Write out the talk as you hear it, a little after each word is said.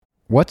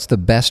What's the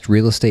best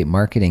real estate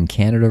market in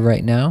Canada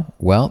right now?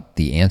 Well,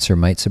 the answer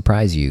might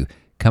surprise you.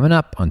 Coming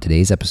up on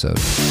today's episode.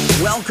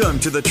 Welcome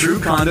to the True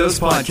Condos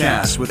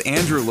Podcast with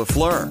Andrew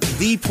LaFleur,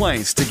 the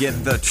place to get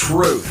the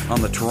truth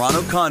on the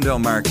Toronto condo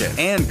market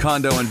and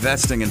condo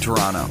investing in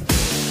Toronto.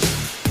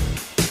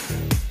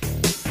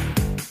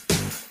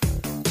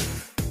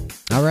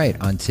 All right,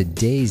 on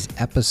today's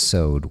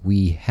episode,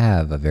 we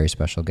have a very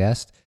special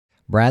guest,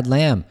 Brad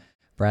Lamb.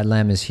 Brad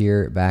Lamb is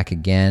here back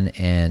again,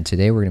 and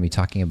today we're going to be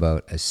talking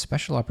about a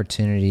special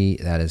opportunity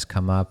that has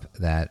come up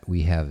that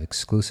we have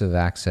exclusive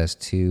access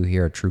to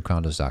here at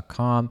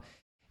truecondos.com,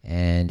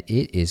 and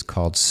it is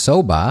called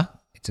SOBA.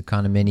 It's a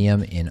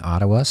condominium in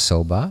Ottawa,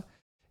 SOBA.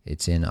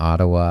 It's in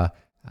Ottawa,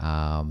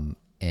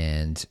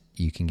 and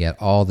you can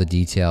get all the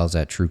details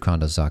at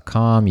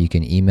truecondos.com. You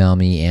can email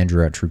me,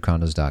 Andrew at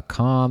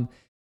truecondos.com.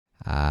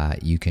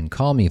 You can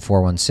call me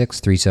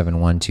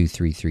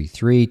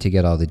 416-371-2333 to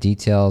get all the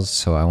details,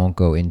 so I won't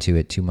go into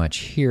it too much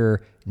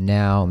here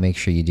now. Make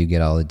sure you do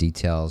get all the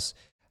details,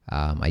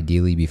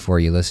 ideally before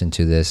you listen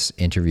to this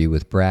interview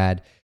with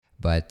Brad.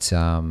 But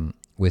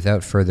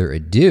without further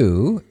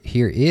ado,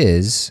 here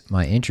is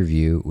my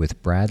interview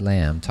with Brad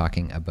Lamb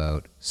talking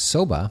about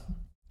SOBA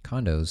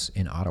condos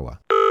in Ottawa.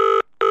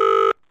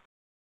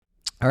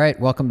 All right,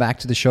 welcome back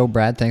to the show,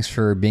 Brad. Thanks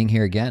for being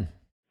here again.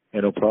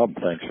 Yeah, no problem.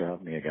 Thanks for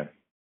having me again.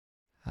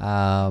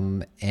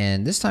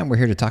 And this time we're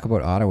here to talk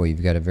about Ottawa.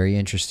 You've got a very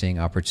interesting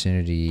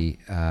opportunity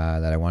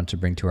that I want to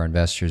bring to our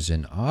investors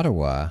in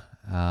Ottawa.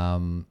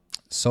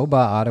 SOBA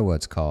Ottawa,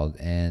 it's called.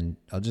 And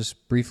I'll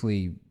just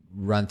briefly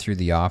run through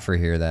the offer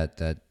here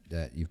that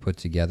you've put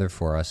together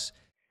for us.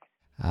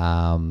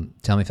 Tell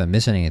me if I'm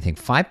missing anything.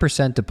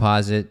 5%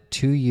 deposit,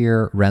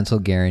 2-year rental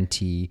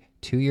guarantee,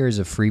 2 years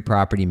of free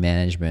property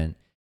management,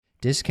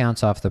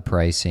 discounts off the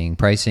pricing.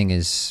 Pricing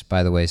is,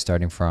 by the way,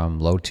 starting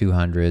from low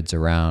 200s,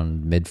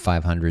 around mid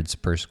 500s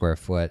per square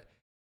foot.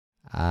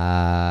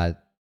 I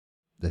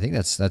think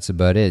that's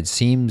about it. It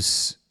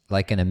seems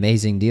like an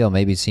amazing deal.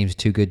 Maybe it seems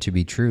too good to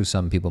be true.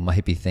 Some people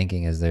might be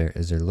thinking as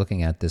they're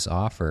looking at this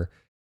offer.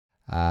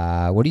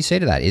 What do you say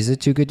to that? Is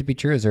it too good to be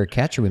true? Is there a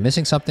catch? Are we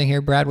missing something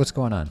here, Brad? What's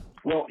going on?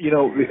 Well,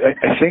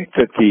 I think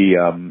that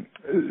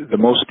the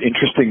most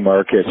interesting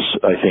markets,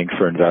 I think,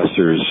 for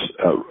investors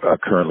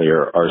currently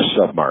are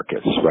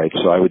sub-markets, right?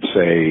 So I would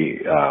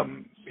say,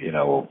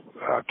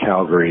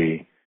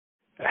 Calgary,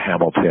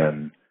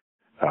 Hamilton,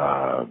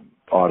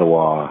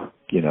 Ottawa,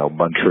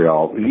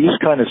 Montreal. These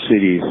kind of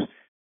cities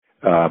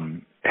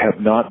have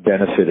not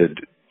benefited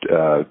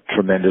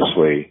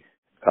tremendously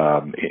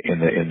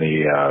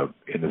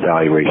in the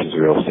valuations of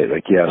real estate.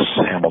 Like, yes,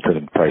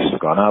 Hamilton prices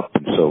have gone up,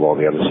 and so have all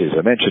the other cities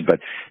I mentioned, but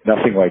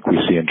nothing like we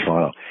see in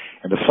Toronto.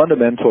 And the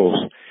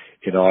fundamentals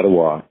in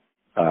Ottawa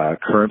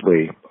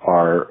currently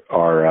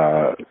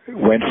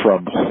went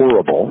from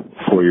horrible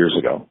 4 years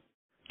ago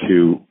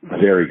to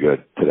very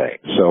good today.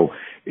 So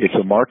it's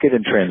a market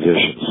in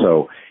transition.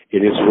 So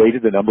it is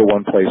rated the number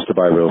one place to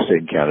buy real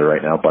estate in Canada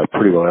right now by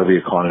pretty well every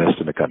economist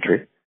in the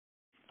country.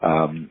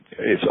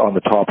 It's on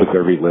the top of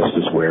every list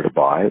as where to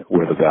buy,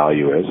 where the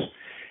value is,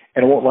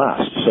 and it won't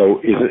last. So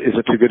is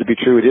it too good to be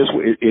true? It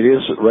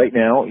is right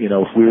now.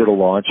 If we were to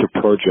launch a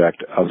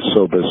project of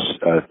SOBA's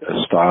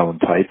style and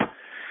type,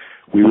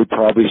 we would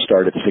probably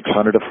start at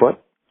 $600 a foot,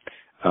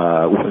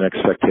 with an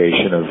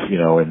expectation of,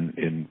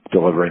 in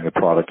delivering the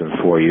product in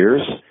 4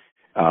 years,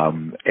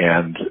 and,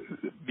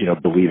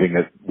 believing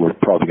that we're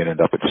probably going to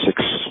end up at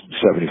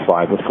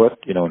 $675 a foot,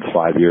 in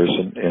 5 years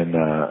in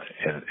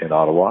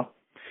Ottawa.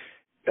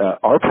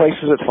 Our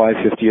prices at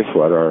 $550 a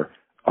foot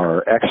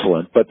are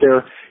excellent, but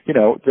they're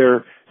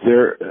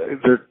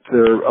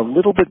a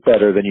little bit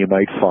better than you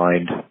might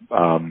find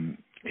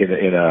in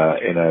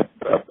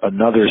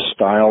another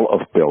style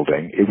of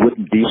building. It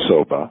wouldn't be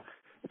SOBA,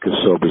 because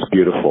SOBA is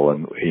beautiful,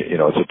 and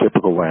it's a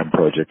typical land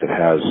project that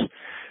has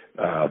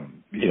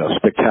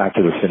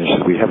spectacular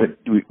finishes. We haven't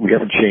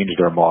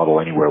changed our model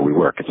anywhere we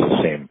work. It's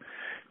the same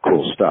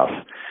cool stuff.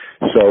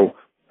 So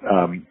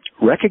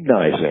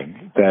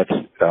recognizing that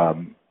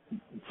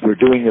we're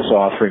doing this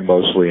offering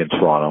mostly in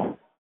Toronto.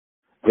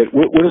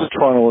 What does a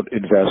Toronto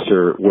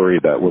investor worry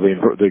about? Well,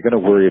 they're going to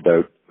worry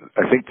about,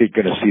 I think they're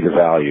going to see the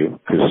value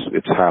because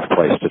it's half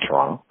price to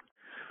Toronto.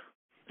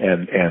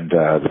 And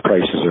the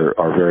prices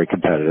are very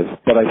competitive.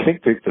 But I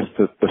think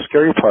the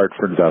scary part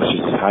for investors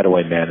is, how do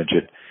I manage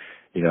it?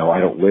 I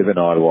don't live in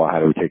Ottawa. How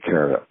do we take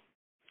care of it?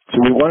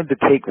 So we wanted to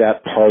take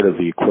that part of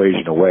the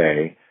equation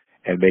away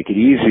and make it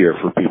easier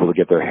for people to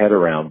get their head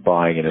around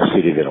buying in a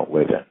city they don't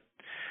live in.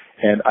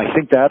 And I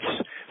think that's,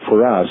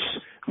 for us,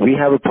 we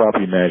have a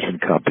property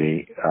management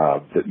company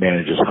that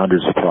manages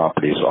hundreds of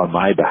properties on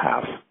my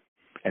behalf.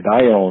 And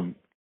I own,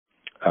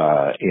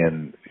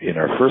 in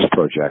our first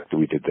project that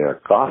we did there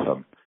at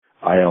Gotham,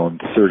 I own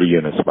 30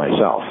 units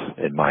myself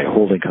in my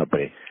holding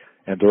company.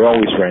 And they're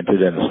always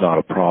rented, and it's not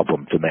a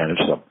problem to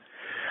manage them.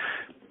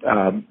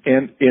 And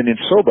in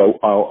SOBA,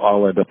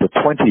 I'll end up with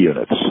 20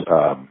 units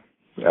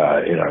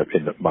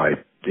in my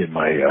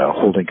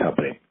holding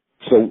company.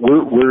 So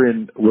we're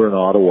in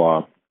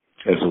Ottawa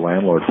as a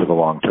landlord for the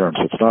long term.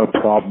 So it's not a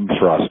problem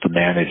for us to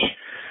manage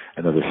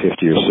another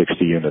 50 or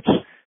 60 units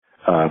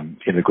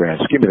in the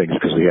grand scheme of things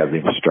because we have the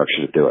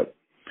infrastructure to do it.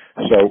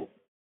 So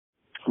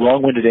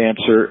long-winded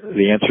answer,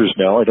 the answer is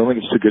no. I don't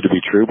think it's too good to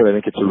be true, but I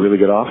think it's a really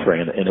good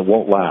offering, and it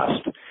won't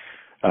last.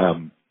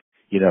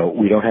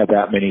 We don't have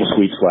that many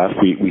suites left.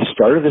 We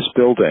started this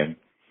building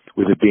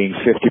with it being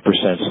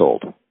 50%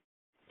 sold.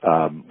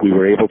 We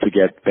were able to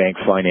get bank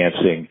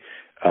financing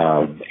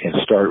and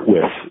start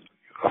with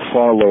a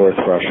far lower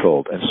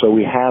threshold. And so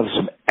we have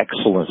some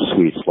excellent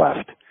suites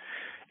left.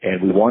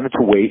 And we wanted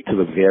to wait to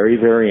the very,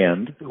 very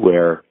end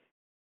where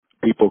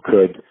people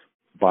could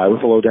buy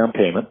with a low down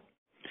payment,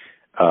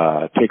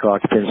 take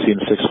occupancy in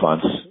 6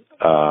 months,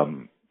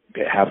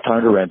 have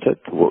time to rent it.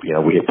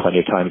 We had plenty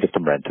of time to get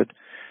them rented.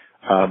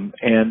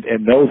 And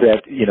know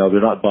that,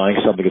 they're not buying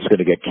something that's going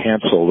to get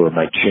canceled or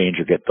might change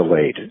or get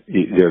delayed.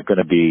 They're going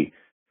to be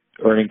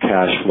earning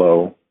cash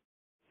flow,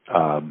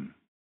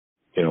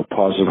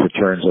 positive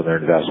returns on their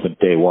investment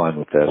day one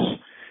with this,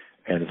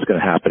 and it's going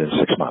to happen in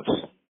 6 months.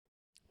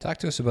 Talk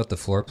to us about the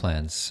floor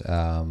plans.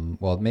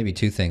 Well, maybe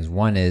two things.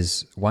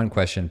 One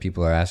question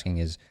people are asking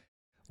is,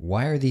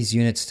 why are these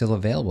units still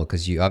available?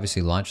 Because you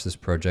obviously launched this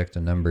project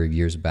a number of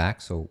years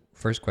back. So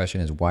first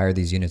question is, why are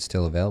these units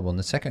still available? And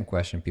the second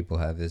question people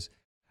have is,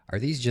 are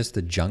these just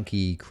the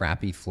junky,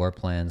 crappy floor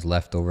plans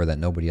left over that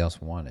nobody else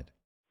wanted?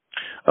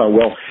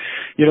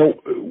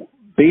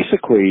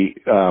 Basically,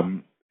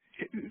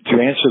 to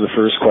answer the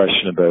first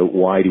question about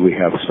why do we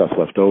have stuff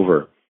left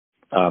over,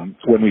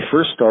 when we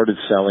first started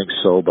selling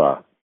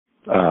SOBA,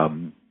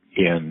 I'm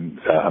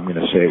going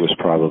to say it was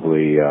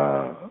probably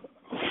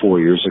 4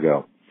 years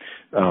ago,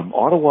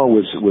 Ottawa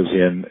was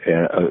in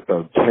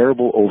a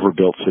terrible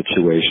overbuilt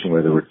situation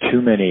where there were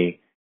too many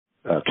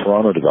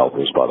Toronto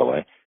developers, by the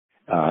way,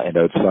 and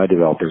outside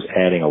developers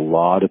adding a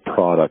lot of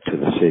product to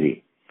the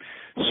city.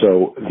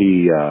 So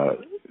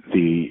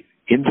the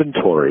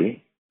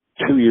inventory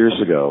 2 years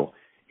ago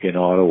in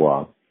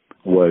Ottawa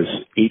was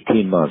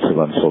 18 months of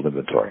unsold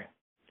inventory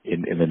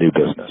in the new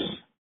business.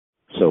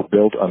 So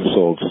built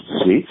unsold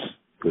suites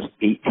was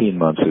 18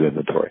 months of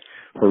inventory.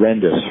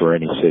 Horrendous for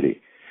any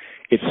city.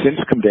 It's since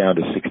come down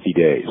to 60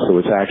 days, so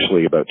it's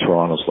actually about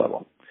Toronto's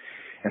level.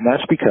 And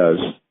that's because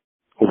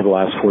over the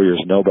last 4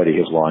 years, nobody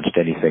has launched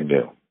anything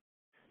new.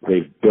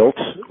 They've built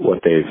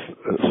what they've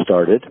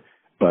started,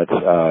 but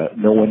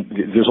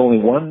there's only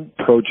one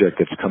project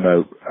that's come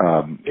out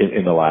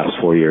in the last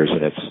 4 years,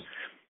 and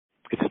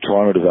it's a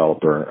Toronto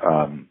developer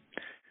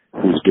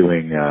who's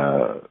doing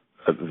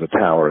the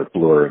tower at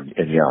Bloor and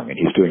Yonge, and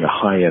he's doing a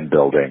high-end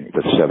building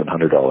that's $700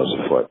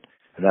 a foot,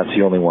 and that's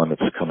the only one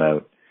that's come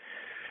out.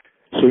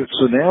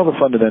 So now the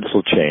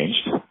fundamental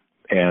changed,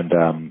 and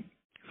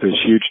there's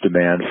huge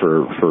demand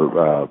for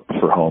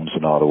homes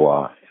in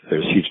Ottawa.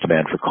 There's huge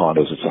demand for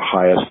condos. It's the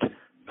highest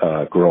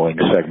growing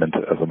segment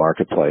of the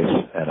marketplace,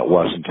 and it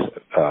wasn't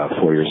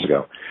 4 years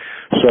ago.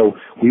 So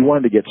we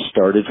wanted to get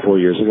started 4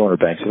 years ago, and our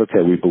bank said,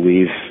 okay, we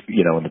believe,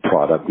 in the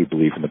product, we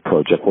believe in the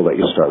project, we'll let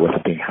you start with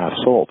it being half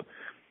sold.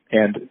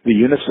 And the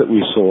units that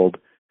we sold,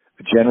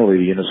 generally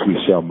the units we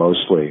sell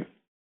mostly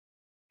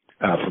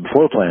from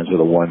floor plans are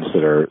the ones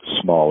that are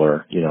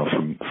smaller,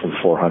 from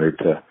 400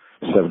 to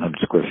 700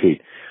 square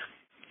feet.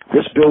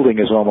 This building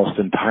is almost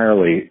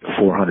entirely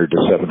 400 to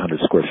 700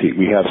 square feet.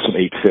 We have some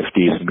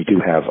 850s, and we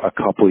do have a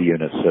couple of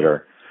units that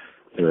are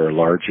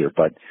larger,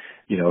 but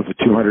the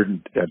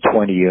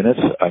 220 units,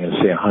 I'm going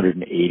to say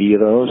 180 of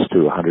those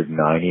to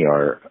 190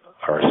 are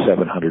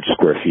 700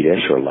 square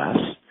feet-ish or less.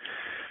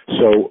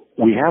 So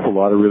we have a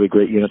lot of really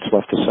great units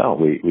left to sell.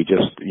 We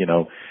just,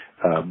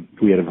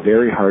 we had a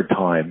very hard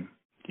time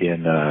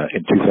in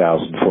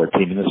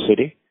 2014 in the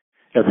city.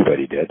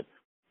 Everybody did.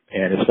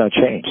 And it's not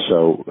changed.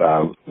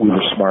 So we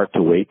were smart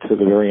to wait to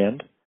the very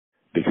end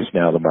because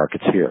now the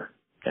market's here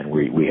and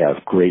we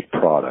have great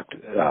product.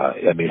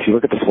 If you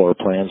look at the floor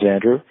plans,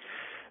 Andrew,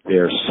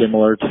 they're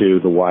similar to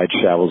the wide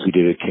shallows we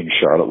did at King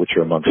Charlotte, which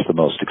are amongst the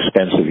most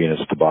expensive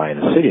units to buy in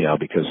the city now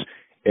because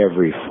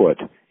every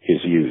foot is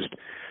used.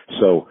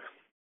 So,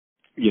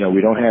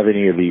 we don't have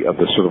any of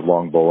the sort of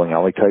long bowling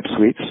alley type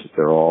suites.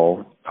 They're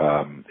all,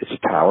 it's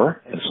a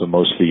tower. And so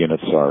most of the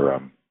units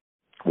are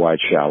wide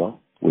shallow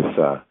with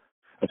a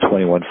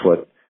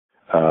 21-foot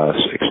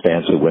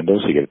expansive window.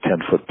 So you get a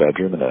 10-foot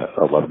bedroom and a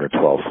 11 or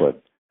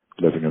 12-foot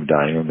living room,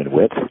 dining room in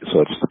width.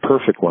 So it's the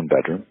perfect one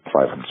bedroom,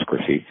 500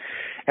 square feet.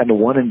 And the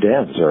one and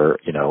dens are,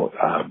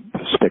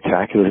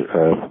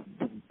 spectacular,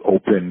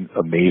 open,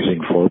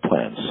 amazing floor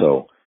plans.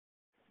 So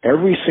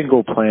every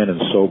single plan in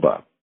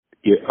SOBA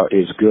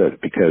is good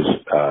because,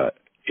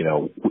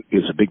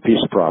 it's a big piece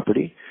of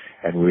property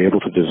and we were able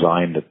to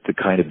design the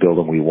kind of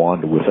building we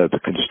wanted without the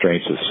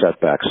constraints of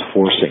setbacks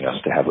forcing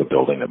us to have a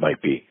building that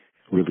might be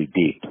really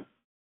deep.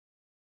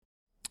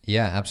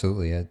 Yeah,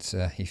 absolutely. It's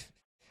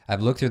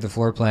I've looked through the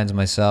floor plans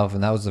myself,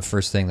 and that was the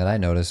first thing that I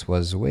noticed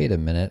was, wait a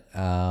minute.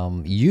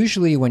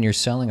 Usually when you're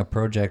selling a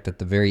project at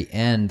the very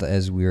end,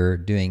 as we're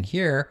doing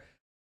here,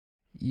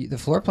 the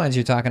floor plans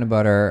you're talking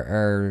about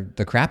are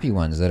the crappy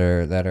ones that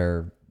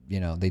are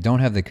they don't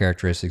have the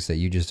characteristics that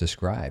you just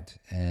described.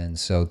 And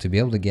so to be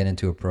able to get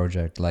into a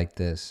project like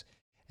this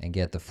and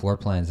get the floor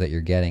plans that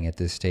you're getting at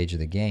this stage of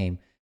the game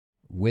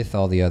with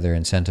all the other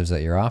incentives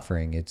that you're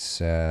offering, it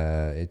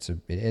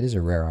is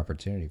a rare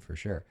opportunity for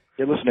sure.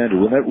 Yeah, listen,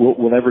 Andrew,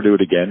 we'll never do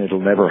it again. It'll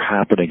never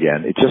happen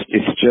again. It's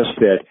just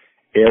that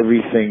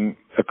everything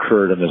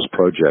occurred in this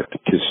project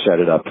to set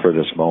it up for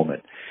this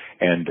moment.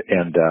 And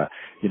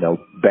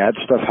bad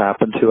stuff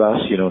happened to us,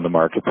 in the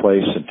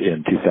marketplace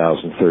in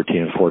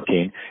 2013 and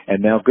 14,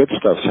 and now good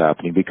stuff's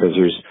happening because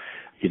there's,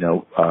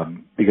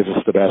 because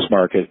it's the best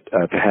market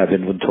to have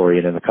inventory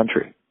in the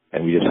country,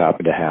 and we just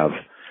happen to have,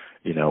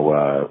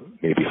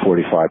 maybe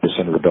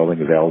 45% of the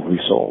building availably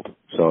sold.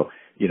 So,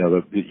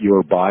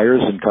 your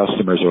buyers and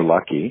customers are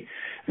lucky.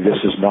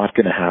 This is not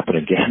going to happen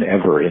again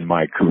ever in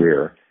my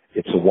career.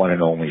 It's a one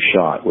and only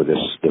shot where this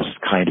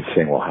kind of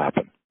thing will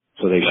happen.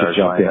 So they should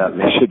jump in.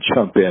 They should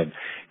jump in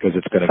because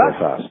it's going to go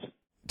fast.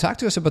 Talk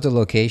to us about the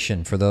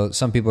location. For those,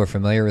 some people are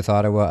familiar with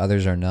Ottawa,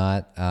 others are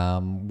not.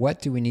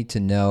 What do we need to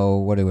know?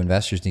 What do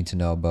investors need to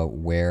know about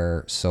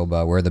where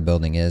the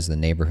building is, the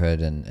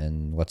neighborhood,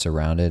 and what's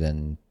around it,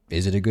 and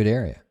is it a good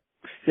area?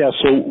 Yeah.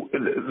 So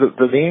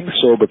the name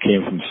SOBA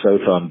came from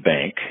South on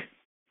Bank.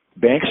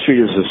 Bank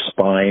Street is the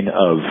spine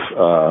of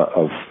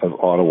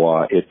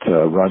Ottawa. It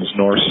runs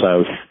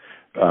north-south.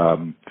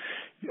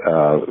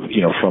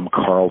 From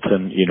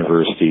Carleton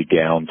University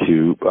down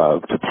to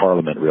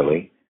Parliament,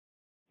 really,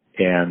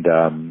 and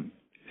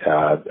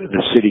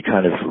the city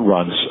kind of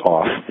runs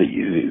off the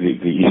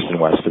east and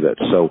west of it.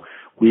 So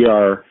we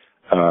are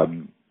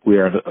in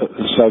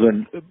the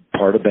southern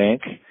part of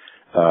Bank.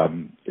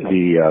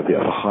 The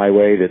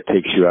highway that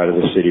takes you out of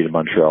the city to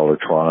Montreal or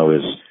Toronto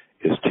is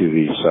to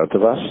the south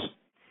of us,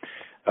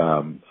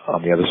 on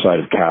the other side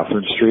of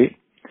Catherine Street.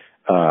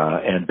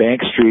 And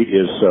Bank Street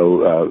is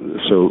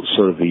so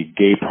sort of the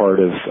gay part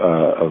of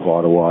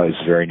Ottawa is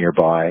very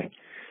nearby.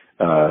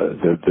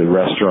 The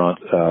restaurant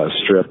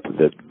strip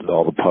that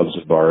all the pubs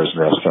and bars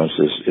and restaurants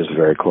is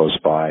very close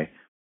by.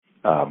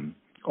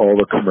 All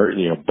the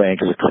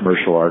Bank is a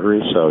commercial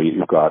artery, so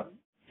you've got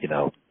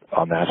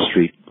on that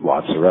street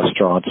lots of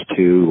restaurants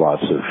too,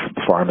 lots of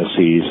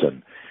pharmacies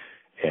and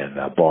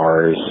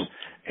bars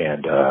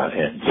and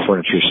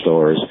furniture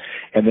stores.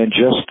 And then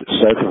just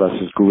south of us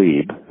is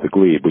the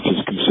Glebe, which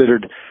is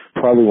considered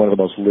probably one of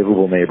the most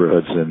livable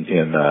neighborhoods in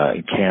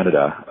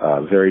Canada.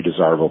 A very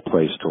desirable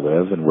place to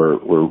live, and we're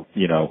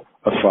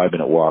a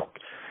 5-minute walk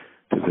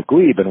to the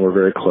Glebe, and we're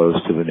very close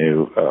to the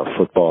new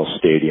football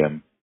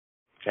stadium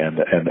and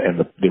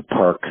the new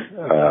park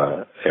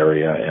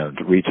area and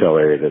retail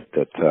area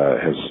that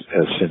has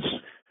since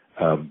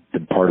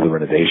been part of the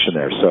renovation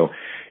there. So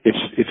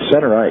it's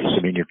center ice.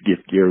 I mean, you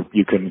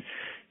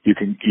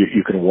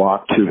can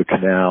walk to the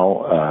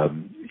canal.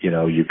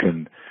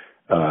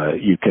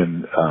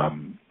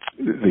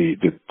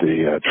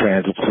 The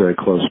transit's very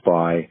close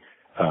by.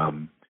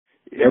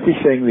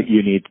 Everything that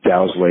you need,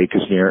 Dow's Lake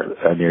is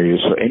near you.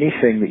 So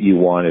anything that you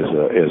want is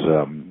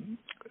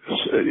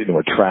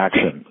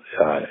attraction,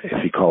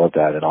 if you call it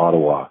that, in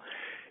Ottawa,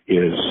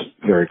 is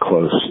very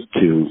close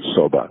to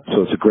SOBA.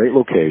 So it's a great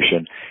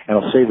location. And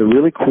I'll say the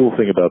really cool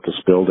thing about this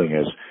building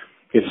is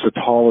it's the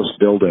tallest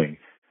building.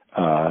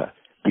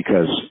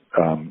 Because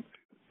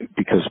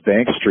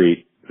Bank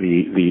Street,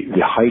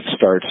 the height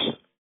starts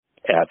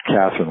at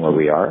Catherine where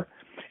we are.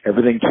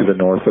 Everything to the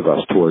north of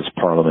us towards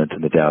Parliament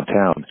and the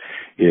downtown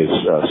is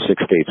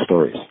 6 to 8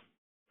 stories.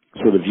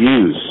 So the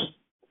views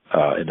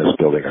in this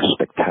building are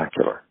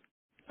spectacular.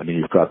 I mean,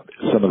 you've got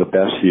some of the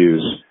best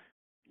views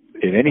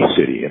in any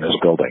city in this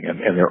building.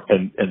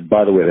 And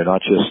by the way, they're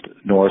not just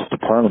north to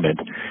Parliament,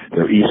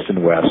 they're east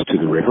and west to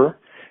the river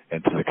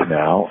and to the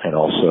canal, and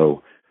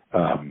also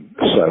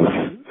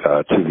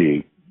south to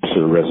the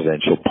sort of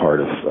residential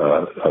part of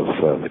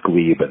the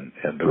Glebe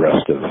and the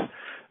rest of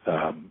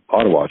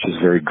Ottawa, which is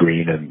very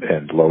green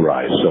and low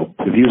rise. So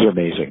the views are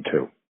amazing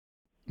too.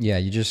 Yeah,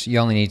 you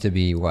only need to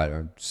be a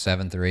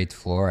 7th or 8th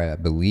floor, I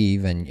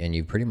believe, and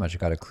you pretty much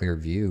got a clear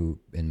view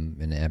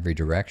in every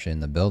direction in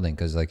the building,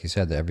 because like you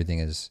said, everything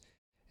is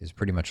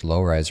pretty much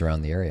low rise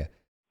around the area.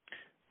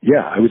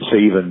 Yeah, I would say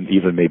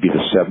even maybe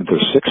the 7th or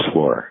 6th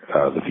floor,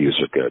 the views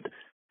are good.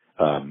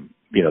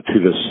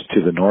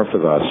 To the north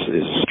of us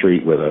is a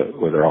street where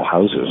they're all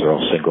houses, they're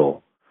all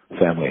single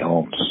family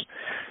homes.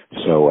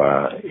 So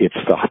it's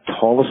the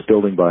tallest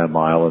building by a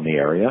mile in the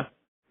area.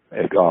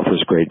 It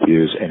offers great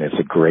views, and it's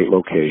a great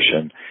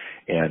location.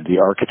 And the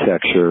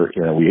architecture,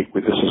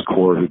 this is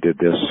Core who did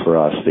this for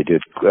us. They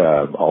did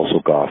also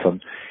Gotham,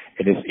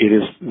 and it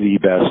is the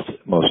best,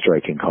 most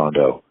striking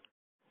condo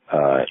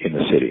in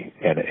the city.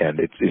 And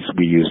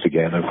we used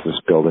again of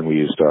this building. We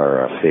used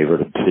our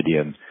favorite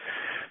obsidian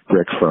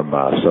brick from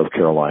South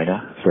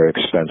Carolina. Very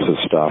expensive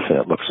stuff, and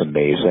it looks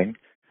amazing.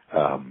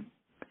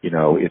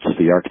 It's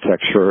the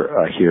architecture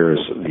here is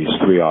these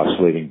 3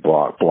 oscillating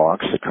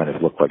blocks that kind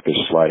of look like they're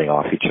sliding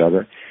off each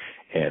other.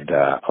 And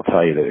I'll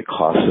tell you that it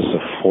cost us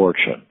a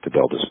fortune to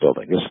build this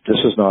building. This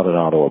is not an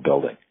Ottawa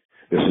building.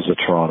 This is a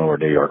Toronto or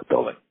New York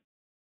building.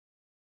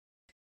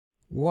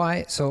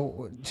 Why?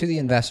 So, to the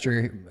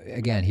investor,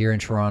 again, here in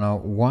Toronto,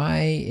 why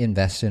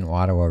invest in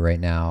Ottawa right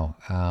now?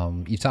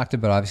 You talked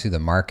about obviously the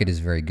market is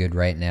very good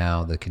right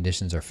now. The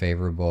conditions are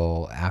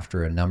favorable.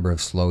 After a number of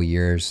slow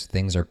years,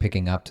 things are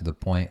picking up to the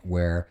point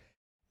where,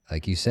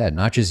 like you said,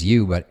 not just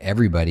you, but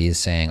everybody is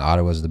saying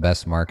Ottawa is the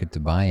best market to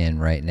buy in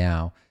right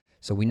now.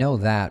 So, we know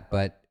that.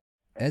 But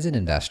as an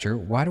investor,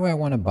 why do I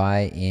want to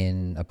buy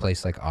in a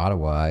place like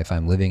Ottawa if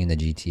I'm living in the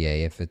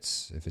GTA, if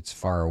it's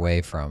far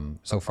away from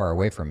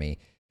me?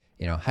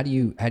 How do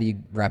you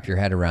wrap your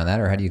head around that,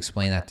 or how do you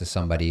explain that to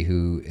somebody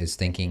who is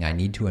thinking I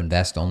need to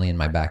invest only in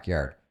my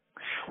backyard?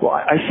 Well,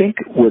 I think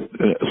what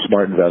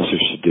smart investors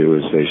should do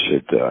is they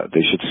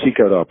should seek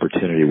out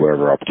opportunity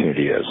wherever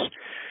opportunity is.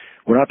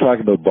 We're not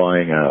talking about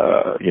buying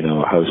a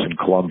house in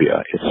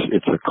Columbia.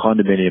 It's a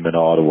condominium in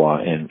Ottawa,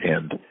 and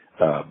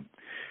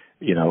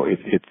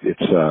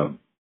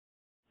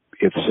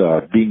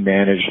it's being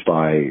managed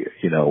by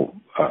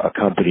a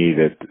company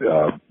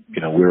that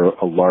we're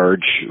a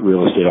large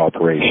real estate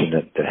operation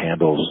that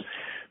handles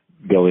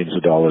billions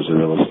of dollars of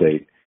real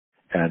estate,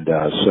 and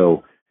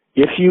so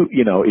if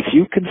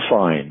you can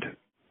find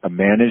a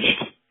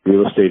managed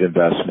real estate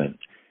investment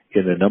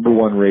in the number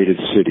one rated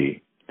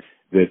city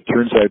that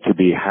turns out to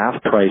be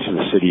half price of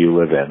the city you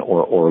live in,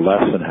 or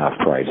less than half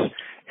price,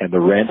 and the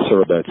rents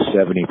are about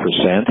 70%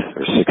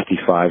 or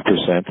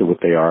 65% of what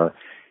they are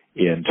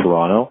in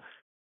Toronto,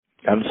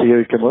 I don't see how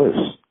you can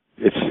lose.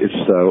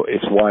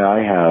 It's why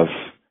I have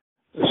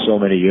so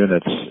many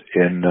units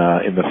in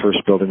the first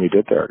building we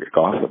did there at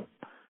Gotham.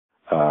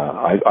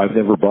 I've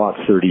never bought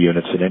 30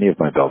 units in any of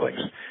my buildings,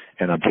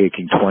 and I'm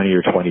taking 20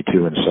 or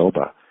 22 in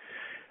SoBa.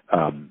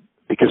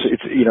 Because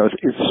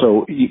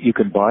so you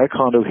can buy a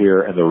condo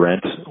here and the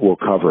rent will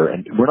cover,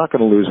 and we're not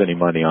going to lose any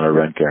money on our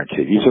rent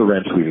guarantee. These are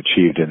rents we've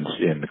achieved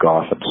in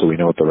Gotham, so we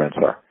know what the rents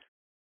are.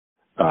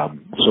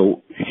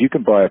 So if you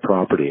can buy a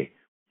property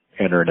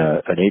and earn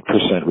an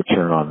 8%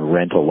 return on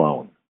rent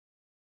alone,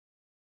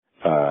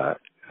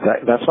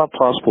 that's not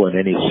possible in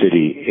any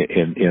city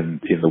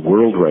in the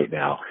world right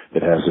now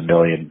that has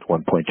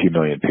 1.2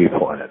 million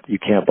people in it. You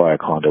can't buy a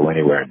condo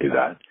anywhere and do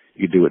that.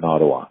 You can do it in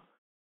Ottawa.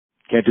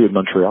 You can't do it in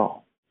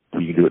Montreal.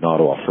 You can do it in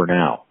Ottawa for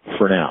now.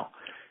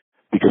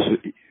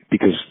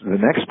 Because the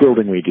next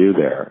building we do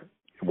there,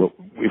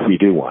 if we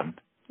do one,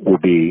 will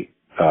be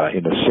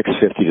in the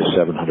 650 to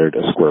 700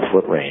 a square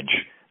foot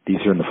range.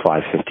 These are in the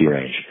 550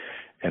 range,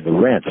 and the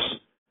rents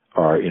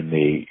are in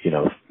the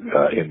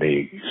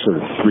sort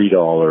of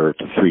 $3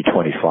 to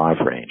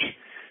 $3.25 range.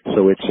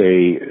 So it's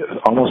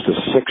almost a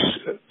 6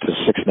 to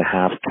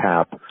 6.5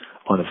 cap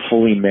on a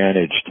fully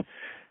managed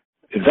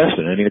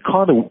investment. I mean, a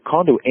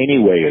condo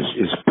anyway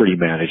is pretty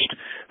managed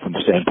from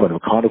the standpoint of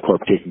a condo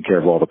corp taking care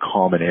of all the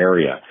common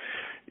area.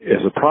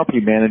 As a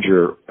property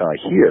manager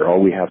here,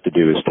 all we have to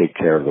do is take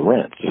care of the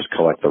rent, just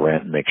collect the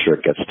rent and make sure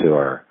it gets to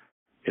our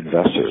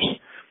investors.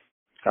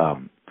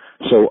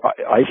 So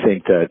I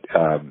think that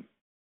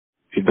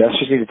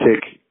investors need to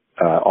take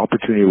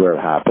opportunity where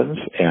it happens,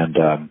 and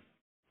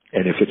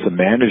if it's a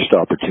managed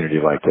opportunity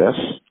like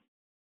this,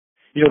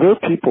 there are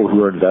people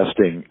who are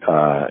investing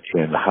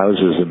in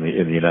houses in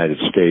the United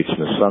States in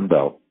the Sun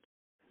Belt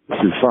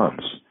through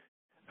funds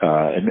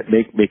and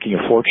making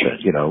a fortune,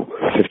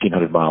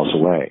 1,500 miles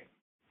away,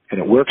 and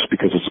it works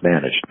because it's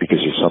managed, because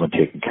there's someone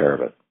taking care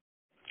of it.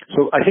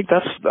 So I think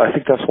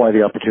that's why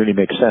the opportunity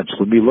makes sense.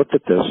 When we looked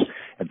at this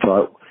and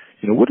thought,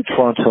 what do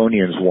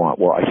Torontonians want?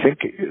 Well, I think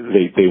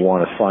they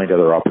want to find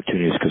other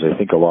opportunities because I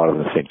think a lot of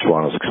them think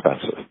Toronto's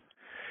expensive.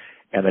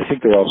 And I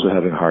think they're also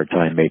having a hard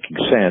time making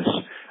sense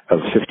of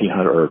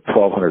 $1,500 or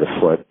 $1,200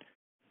 a foot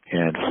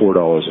and $4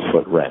 a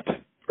foot rent,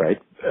 right?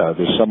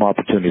 There's some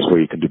opportunities where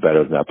you can do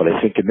better than that. But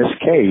I think in this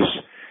case,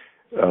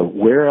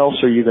 where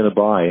else are you going to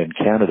buy in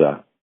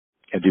Canada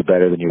and do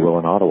better than you will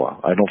in Ottawa?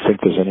 I don't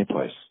think there's any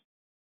place.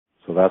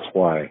 So that's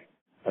why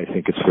I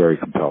think it's very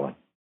compelling.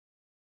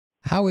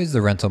 How is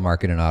the rental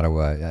market in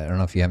Ottawa? I don't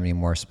know if you have any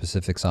more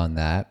specifics on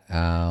that.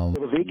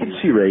 The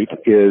vacancy rate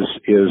is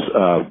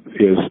so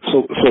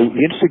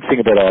the interesting thing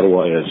about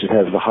Ottawa is it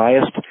has the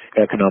highest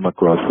economic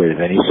growth rate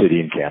of any city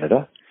in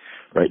Canada.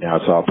 Right now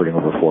it's operating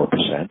over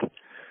 4%.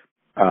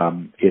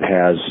 It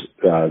has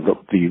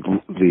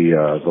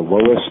the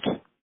lowest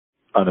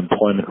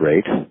unemployment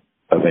rate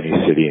of any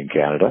city in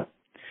Canada.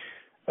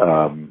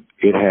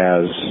 It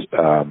has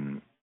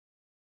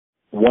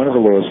one of the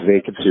lowest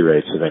vacancy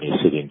rates of any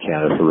city in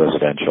Canada for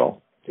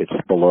residential. It's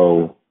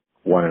below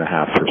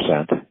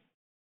 1.5%.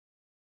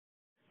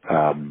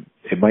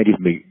 It might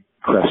even be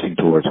cresting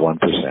towards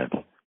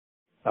 1%.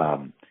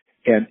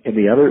 And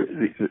the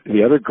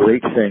other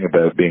great thing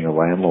about being a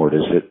landlord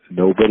is that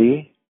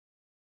nobody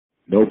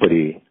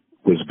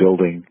was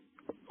building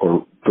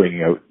or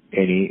bringing out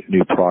any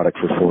new product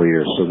for 4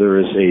 years. So there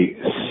is a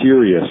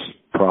serious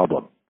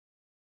problem.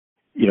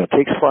 It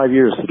takes 5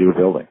 years to do a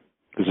building.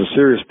 There's a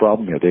serious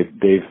problem here.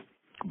 They've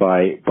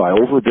by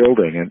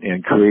overbuilding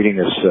and creating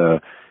this,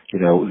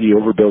 the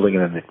overbuilding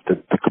and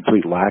the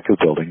complete lack of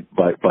building.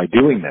 By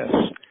doing this,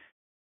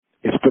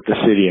 it's put the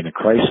city in a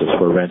crisis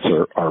where rents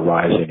are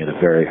rising at a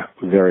very,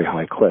 very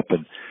high clip,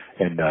 and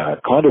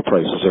condo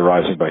prices are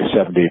rising by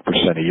 7 to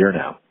 8% a year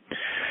now.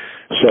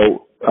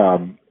 So,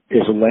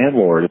 as a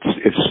landlord,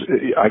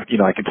 I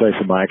can tell you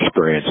from my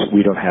experience,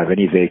 we don't have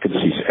any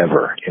vacancies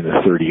ever in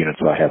the 30 units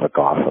I have at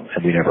Gotham,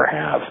 and we never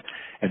have.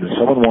 And if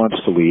someone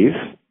wants to leave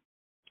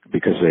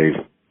because they've,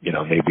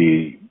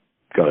 maybe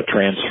got a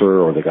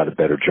transfer or they got a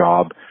better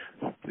job,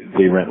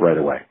 they rent right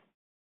away.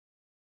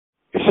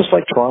 It's just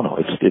like Toronto.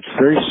 It's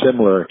very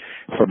similar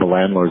from a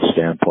landlord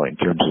standpoint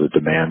in terms of the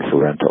demand for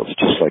rentals,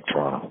 just like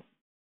Toronto.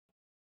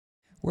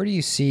 Where do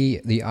you see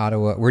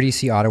Ottawa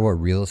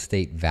real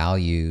estate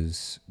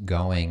values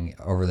going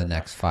over the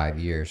next 5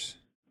 years?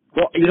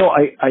 Well,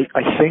 I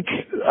think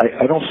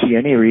I don't see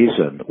any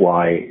reason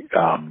why.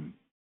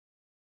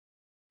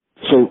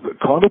 So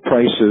condo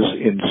prices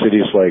in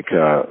cities like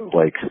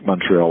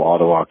Montreal,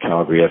 Ottawa,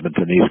 Calgary,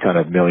 Edmonton, these kind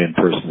of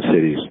million-person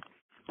cities,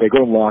 they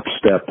go in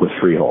lockstep with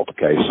freehold.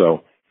 Okay,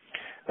 so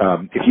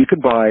if you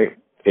can buy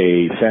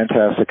a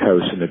fantastic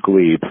house in the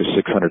Glebe for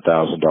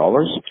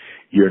 $600,000,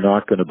 you're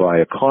not going to buy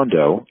a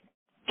condo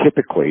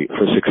typically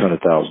for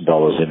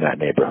 $600,000 in that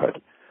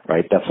neighborhood,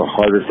 right? That's a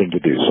harder thing to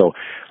do. So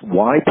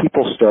why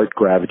people start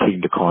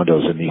gravitating to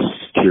condos in these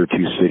tier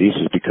 2 cities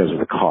is because of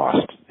the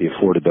cost, the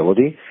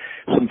affordability,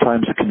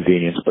 sometimes the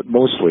convenience, but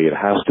mostly it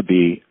has to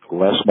be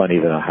less money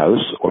than a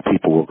house or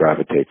people will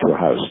gravitate to a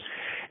house.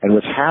 And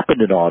what's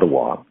happened in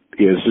Ottawa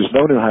is there's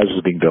no new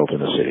houses being built in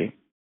the city.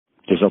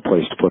 There's no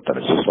place to put them.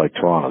 It's just like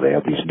Toronto. They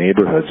have these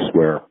neighborhoods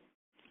where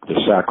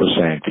they're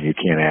sacrosanct and you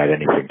can't add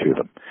anything to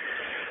them.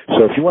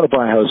 So if you want to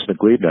buy a house in the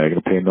Glebe now, you're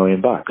going to pay $1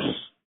 million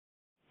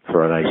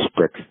for a nice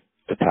brick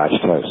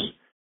attached house.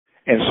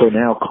 And so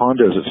now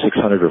condos at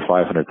 $600,000 or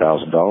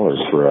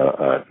 $500,000 for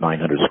a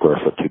 900 square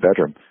foot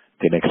 2-bedroom,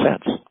 they make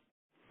sense.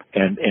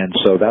 And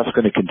so that's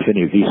going to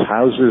continue. These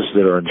houses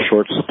that are in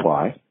short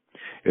supply,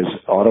 as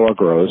Ottawa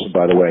grows, and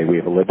by the way, we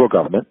have a Liberal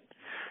government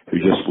who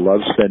just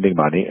loves spending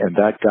money, and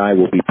that guy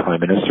will be Prime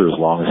Minister as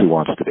long as he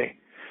wants to be.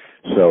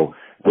 So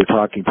we're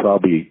talking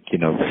probably, 15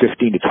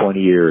 to 20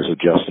 years of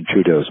Justin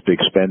Trudeau's big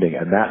spending,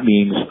 and that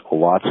means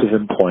lots of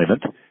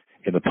employment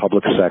in the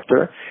public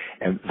sector,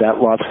 and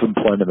that lots of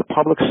employment in the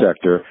public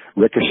sector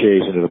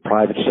ricochets into the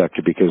private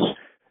sector because,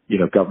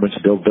 governments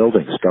build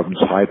buildings,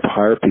 governments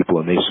hire people,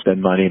 and they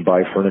spend money and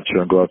buy furniture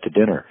and go out to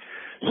dinner.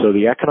 So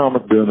the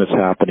economic boom that's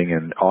happening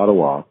in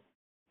Ottawa,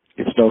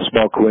 it's no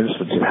small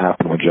coincidence it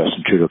happened when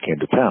Justin Trudeau came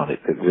to town.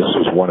 This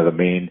was one of the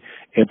main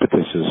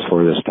impetuses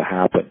for this to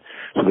happen.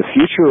 So the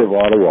future of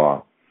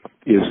Ottawa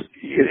is,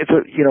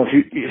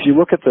 if you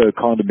look at the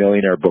Condo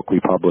Millionaire book we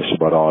published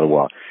about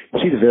Ottawa, you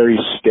see the very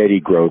steady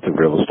growth of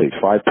real estate,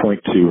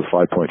 5.2 or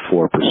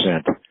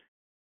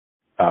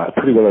 5.4%,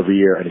 pretty well every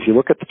year. And if you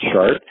look at the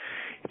chart,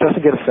 it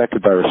doesn't get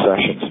affected by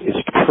recessions.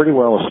 It's pretty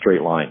well a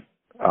straight line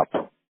up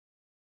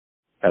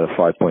at a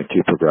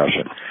 5.2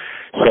 progression.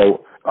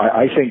 So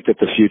I think that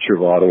the future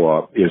of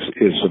Ottawa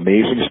is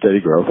amazing steady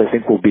growth. I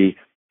think we'll be,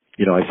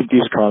 I think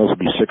these condos will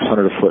be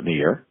 $600 a foot in a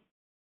year,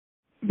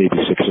 maybe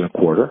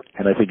 $625.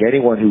 And I think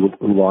anyone who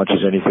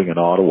launches anything in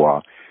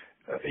Ottawa,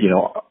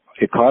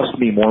 it costs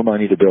me more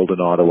money to build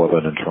in Ottawa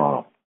than in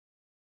Toronto.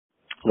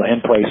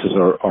 Land prices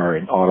are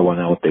in Ottawa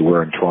now what they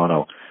were in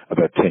Toronto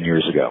about 10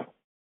 years ago,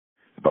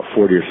 about $40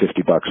 or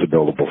 $50 a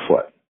buildable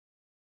foot.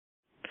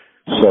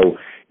 So,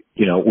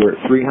 we're at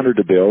 $300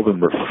 to build,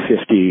 and we're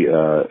 50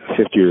 or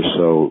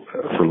so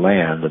for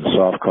land, and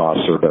soft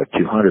costs are about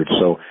 $200.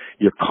 So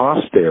your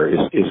cost there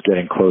is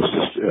getting close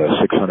to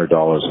 $600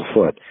 a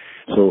foot.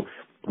 So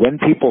when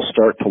people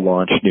start to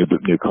launch new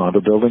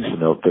condo buildings, and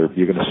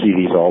you're going to see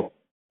these all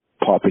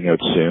popping out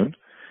soon,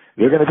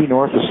 they're going to be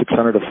north of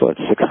 $600 a foot,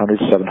 $600,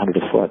 $700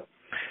 a foot.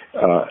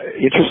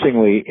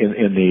 Interestingly,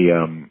 in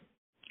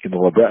the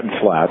LeBreton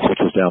Flats,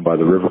 which is down by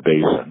the river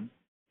basin,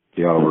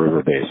 the Ottawa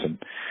River Basin,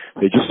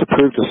 they just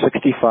approved a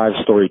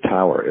 65-story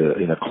tower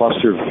in a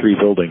cluster of 3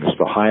 buildings.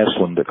 The highest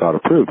one that got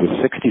approved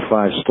was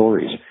 65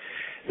 stories.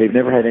 They've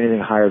never had anything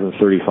higher than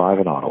 35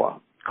 in Ottawa.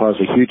 It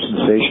caused a huge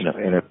sensation,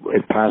 and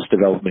it passed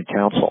Development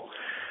Council.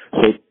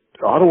 So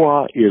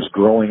Ottawa is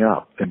growing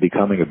up and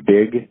becoming a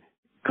big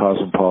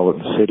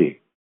cosmopolitan city.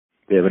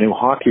 They have a new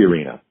hockey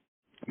arena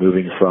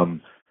moving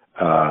from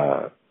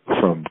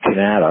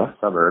Canada.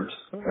 Suburbs.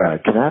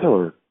 Canada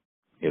or...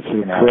 It's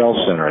the Trail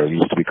Center, it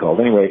used to be called.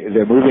 Anyway,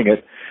 they're moving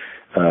it.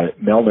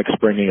 Melnick's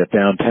bringing it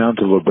downtown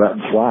to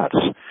LeBreton Flats.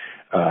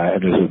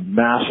 And there's a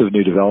massive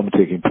new development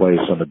taking place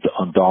on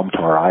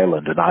Domtar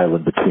Island, an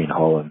island between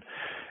Hull and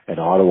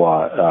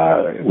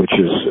Ottawa, which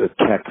is a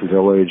tech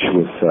village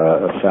with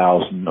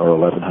 1,000 or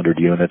 1,100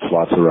 units,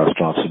 lots of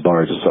restaurants and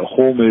bars. It's a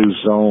whole new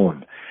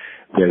zone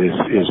that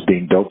is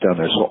being built down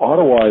there. So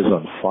Ottawa is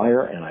on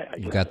fire, and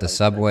you've got the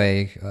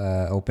subway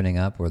opening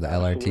up, or the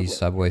LRT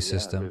subway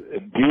system. A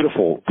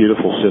beautiful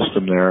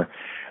system there.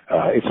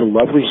 It's a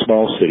lovely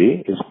small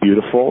city. It's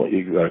beautiful.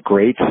 You got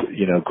great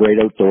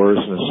outdoors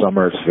in the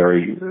summer. It's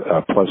very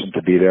pleasant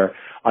to be there.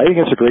 I think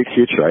it's a great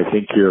future. I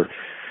think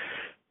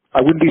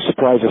I wouldn't be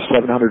surprised if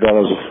 $700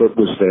 a foot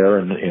was there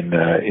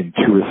in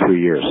 2 or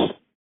 3 years.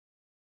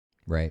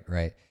 Right,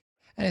 right.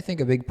 And I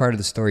think a big part of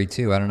the story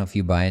too, I don't know if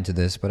you buy into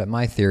this, but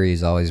my theory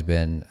has always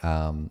been,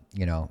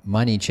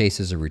 money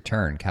chases a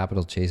return,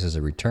 capital chases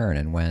a return.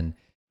 And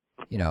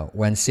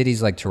when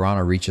cities like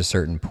Toronto reach a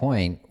certain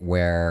point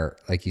where,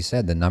 like you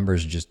said, the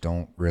numbers just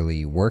don't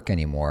really work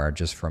anymore,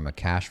 just from a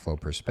cash flow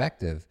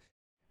perspective,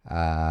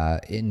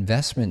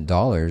 investment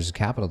dollars,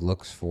 capital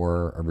looks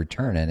for a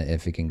return. And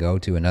if it can go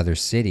to another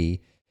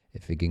city,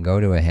 if it can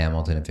go to a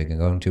Hamilton, if it can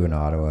go to an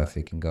Ottawa, if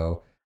it can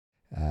go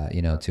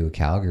to a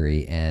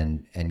Calgary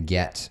and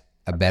get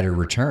a better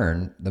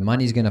return, the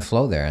money's going to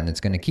flow there, and it's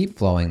going to keep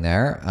flowing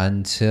there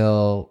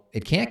until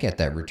it can't get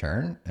that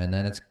return. And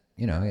then it's,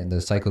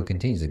 the cycle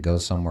continues. It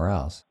goes somewhere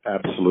else.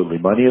 Absolutely.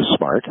 Money is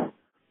smart.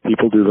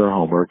 People do their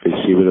homework. They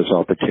see what is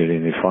opportunity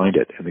and they find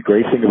it. And the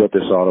great thing about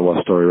this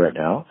Ottawa story right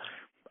now,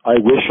 I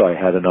wish I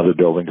had another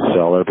building to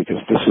sell there, because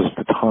this is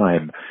the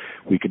time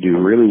we can do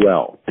really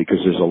well, because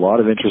there's a lot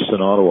of interest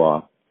in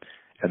Ottawa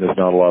and there's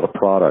not a lot of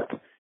product.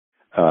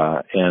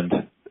 And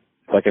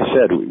like I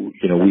said,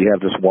 we have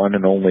this one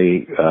and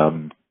only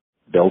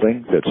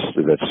building that's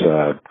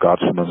got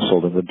some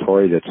unsold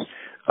inventory that's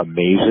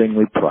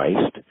amazingly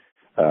priced.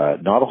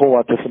 Not a whole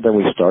lot different than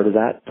we started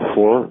at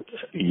 4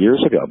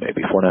 years ago,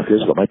 maybe 4.5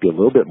 years ago. It might be a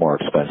little bit more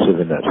expensive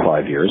in that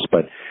 5 years,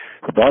 but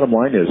the bottom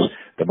line is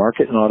the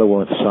market in Ottawa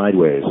went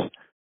sideways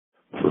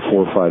for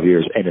 4 or 5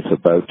 years, and it's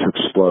about to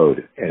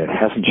explode, and it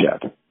hasn't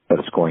yet, but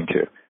it's going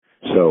to.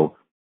 So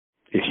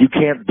if you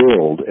can't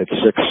build at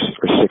 $6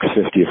 or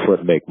 $6.50 a foot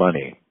and make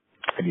money,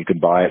 and you can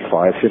buy at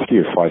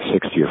 $5.50 or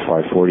 $5.60 or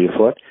 $5.40 a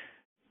foot,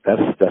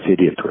 that's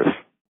idiot proof.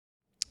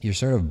 You're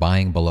sort of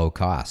buying below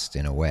cost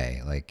in a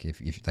way. Like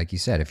if like you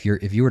said, if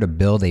you were to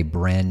build a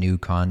brand new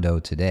condo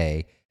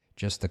today,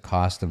 just the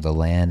cost of the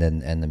land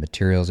and the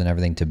materials and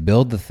everything to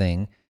build the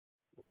thing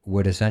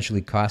would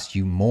essentially cost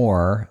you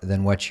more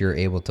than what you're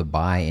able to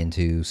buy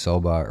into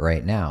SOBA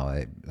right now.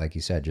 Like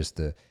you said, just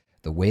the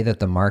way that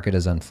the market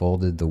has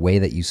unfolded, the way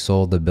that you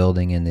sold the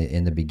building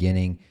in the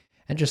beginning,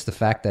 and just the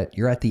fact that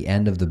you're at the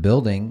end of the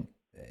building,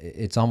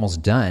 it's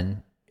almost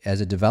done.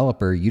 As a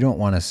developer, you don't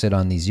want to sit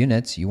on these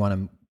units. You want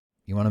to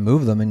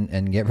move them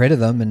and get rid of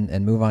them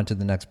and move on to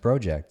the next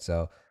project.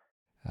 So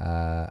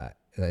I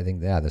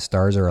think, the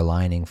stars are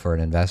aligning for an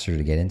investor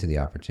to get into the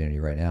opportunity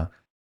right now.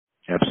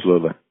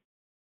 Absolutely.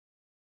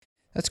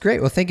 That's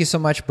great. Well, thank you so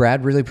much,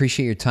 Brad. Really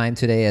appreciate your time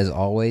today, as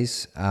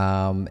always,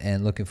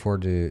 and looking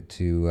forward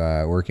to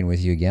working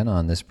with you again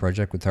on this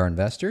project with our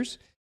investors.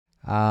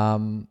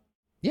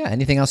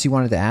 Anything else you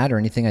wanted to add, or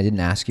anything I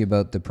didn't ask you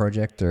about the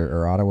project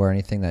or Ottawa, or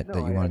anything that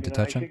you wanted to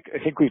touch on? I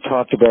think we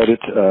talked about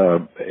it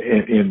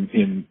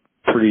in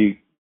a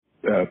pretty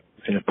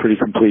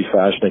complete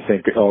fashion. I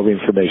think all the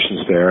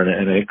information's there,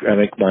 and I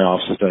think my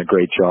office has done a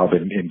great job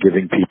in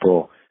giving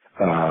people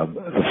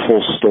the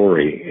full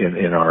story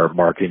in our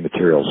marketing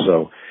materials.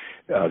 So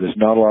there's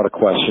not a lot of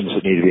questions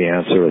that need to be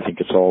answered. I think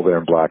it's all there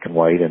in black and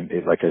white, and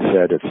like I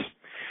said,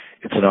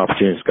 it's an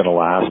opportunity that's going to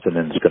last, and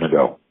then it's going to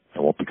go.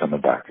 It won't be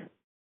coming back.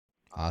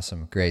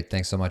 Awesome. Great.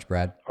 Thanks so much,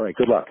 Brad. All right.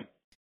 Good luck.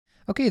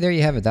 Okay, there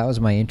you have it. That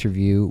was my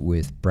interview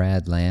with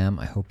Brad Lamb.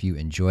 I hope you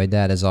enjoyed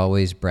that. As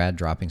always, Brad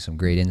dropping some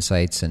great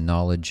insights and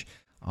knowledge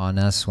on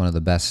us. One of the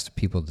best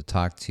people to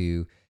talk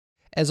to,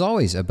 as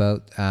always,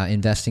 about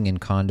investing in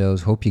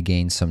condos. Hope you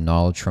gained some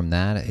knowledge from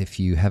that. If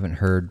you haven't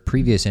heard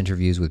previous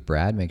interviews with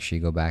Brad, make sure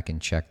you go back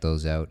and check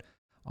those out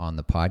on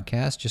the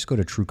podcast. Just go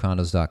to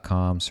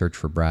truecondos.com, search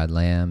for Brad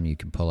Lamb. You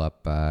can pull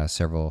up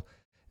several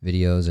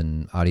videos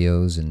and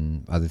audios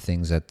and other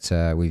things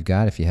that we've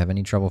got. If you have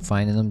any trouble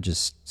finding them,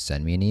 just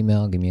send me an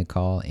email, give me a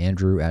call,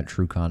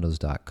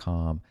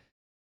 andrew@truecondos.com,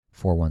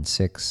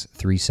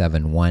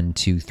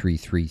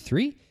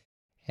 416-371-2333.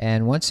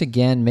 And once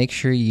again, make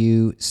sure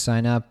you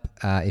sign up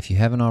if you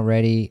haven't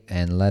already,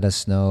 and let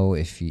us know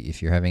if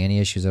you're having any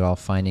issues at all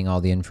finding all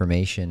the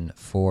information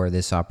for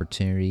this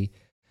opportunity.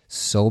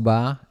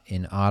 SOBA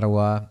in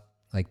Ottawa,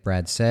 like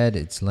Brad said,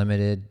 it's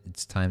limited,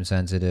 it's time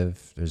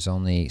sensitive, there's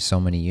only so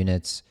many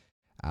units.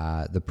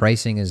 The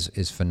pricing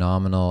is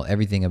phenomenal.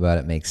 Everything about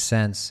it makes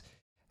sense.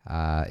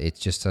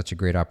 It's just such a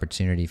great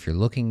opportunity if you're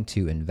looking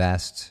to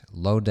invest.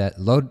 Low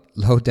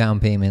down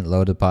payment,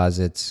 low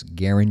deposits,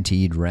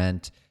 guaranteed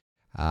rent,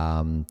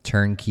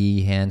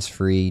 turnkey,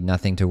 hands-free,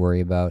 nothing to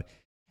worry about.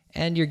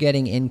 And you're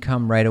getting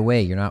income right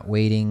away. You're not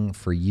waiting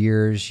for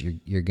years.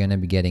 You're going to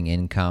be getting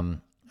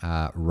income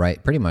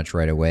pretty much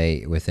right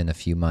away within a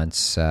few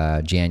months.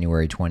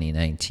 January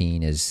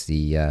 2019 is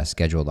the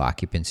scheduled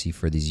occupancy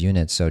for these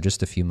units. So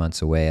just a few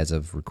months away as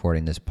of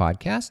recording this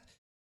podcast.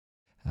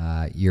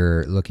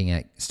 You're looking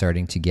at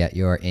starting to get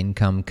your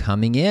income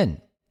coming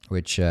in,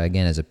 which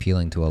again is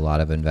appealing to a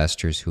lot of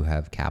investors who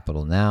have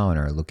capital now and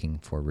are looking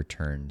for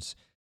returns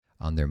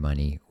on their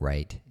money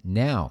right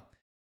now.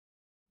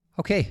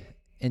 Okay,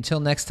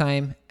 until next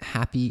time,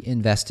 happy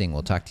investing.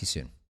 We'll talk to you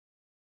soon.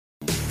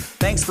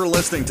 Thanks for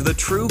listening to the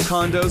True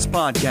Condos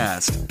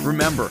Podcast.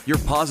 Remember, your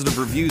positive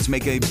reviews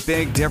make a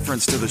big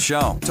difference to the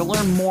show. To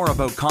learn more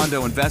about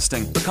condo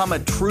investing, become a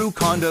True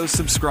Condos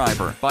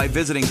subscriber by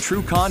visiting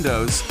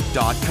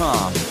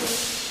truecondos.com.